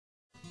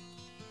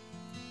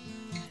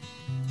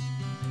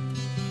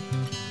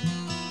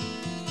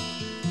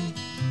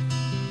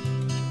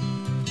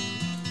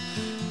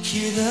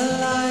Cue the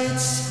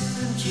lights,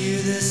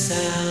 cue the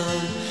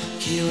sound,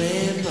 cue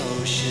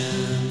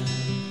emotion.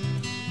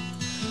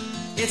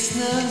 It's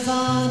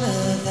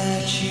nirvana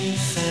that you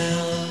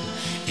found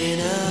in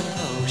a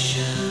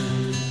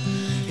potion.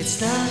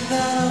 It's not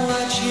that I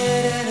watch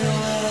it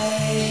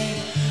anyway.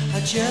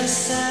 I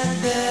just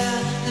sat there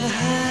and a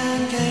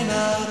hand came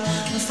out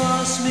and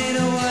forced me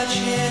to watch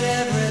it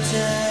every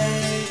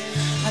day.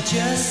 I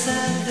just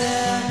sat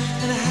there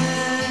and a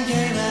hand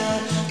came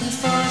out and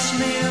forced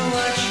me to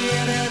watch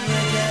it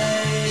every day.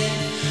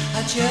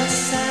 I just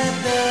sat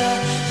there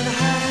and a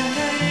hand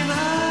came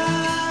out.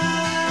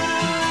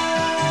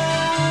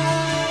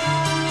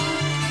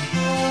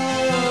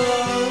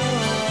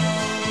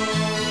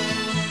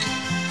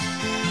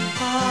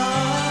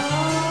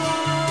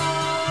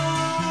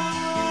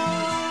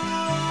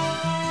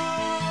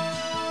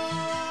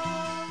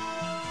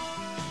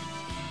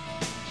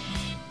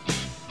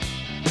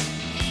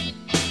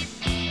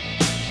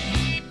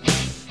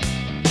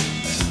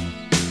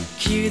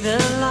 Cue the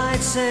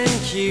lights and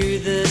cue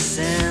the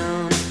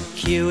sound,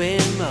 cue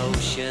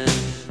emotion.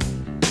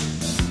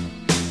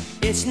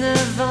 It's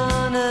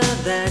nirvana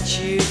that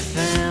you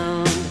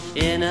found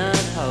in a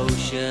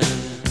potion.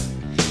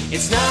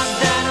 It's not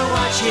that I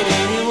watch it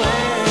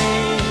anyway.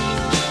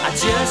 I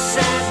just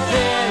sat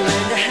there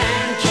and a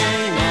hand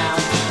came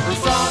out and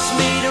forced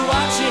me to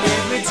watch it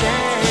every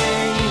day.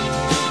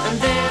 And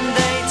then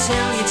they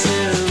tell you to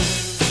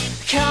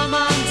come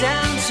on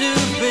down to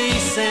be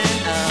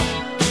sent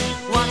up.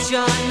 What's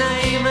your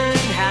name and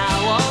how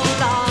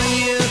old are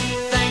you?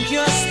 Thank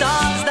your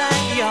stars that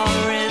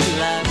you're in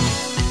luck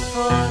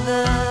for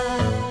the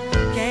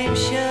game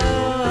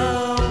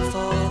show,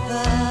 for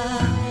the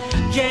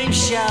game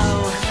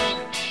show.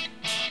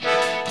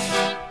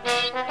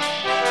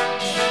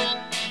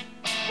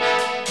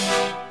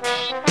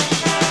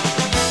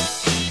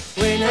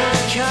 Win a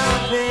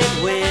carpet,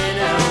 win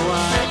a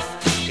wife.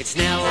 It's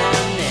now or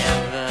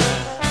never.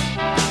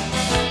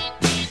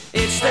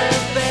 It's the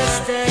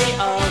best day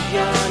of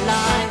your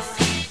life,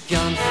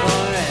 gone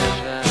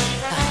forever.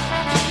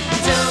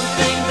 Don't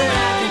think that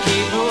I can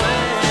keep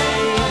away.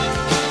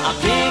 I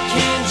pick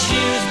and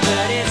choose,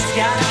 but it's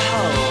got a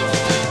hold.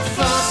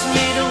 Force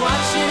me to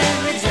watch it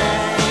every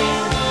day.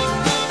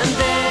 And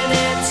then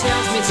it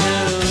tells me to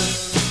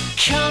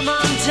come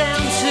on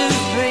down to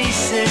be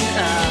sent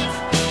up.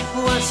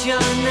 What's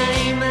your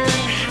name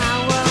and how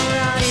old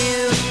are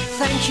you?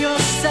 Thank your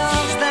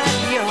stars that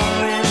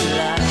you're in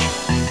luck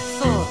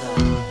for the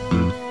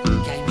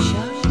game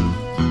show,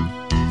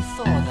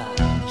 for the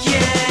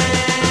game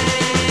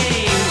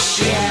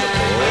show.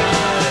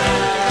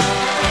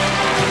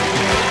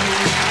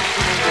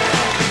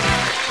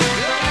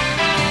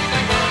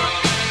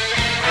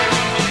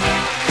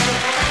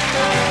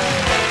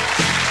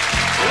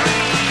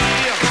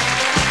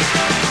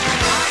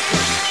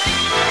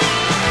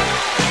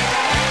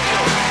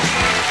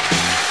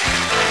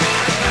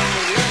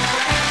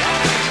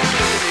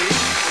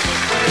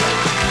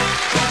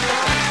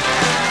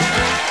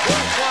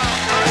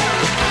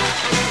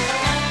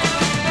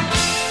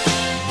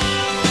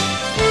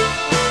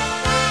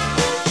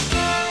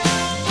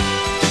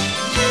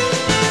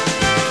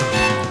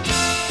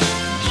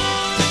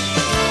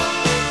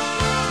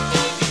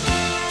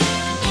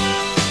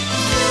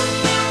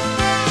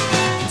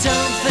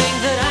 Don't think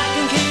that I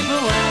can keep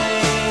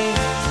away.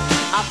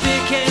 I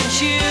pick and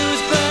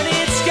choose, but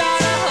it's got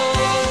a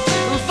hold.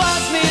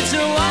 Force me to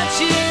watch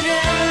it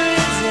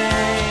every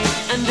day.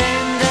 And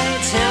then they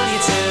tell you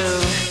to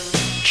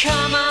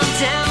come on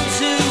down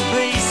to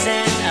be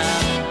sent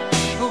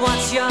up.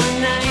 What's your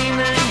name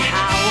and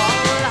how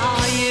old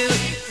are you?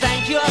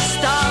 Thank your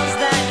stars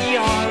that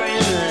you're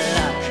in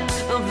luck.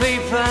 Be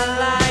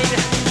polite,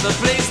 but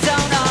please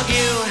don't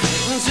argue.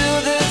 To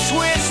the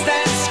twist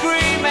and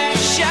scream and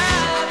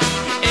shout.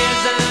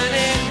 Isn't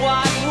it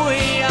what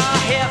we are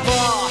here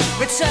for?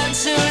 Return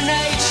to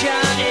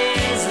nature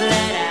is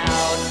let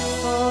out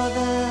for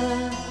the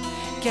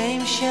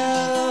game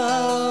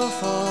show,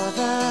 for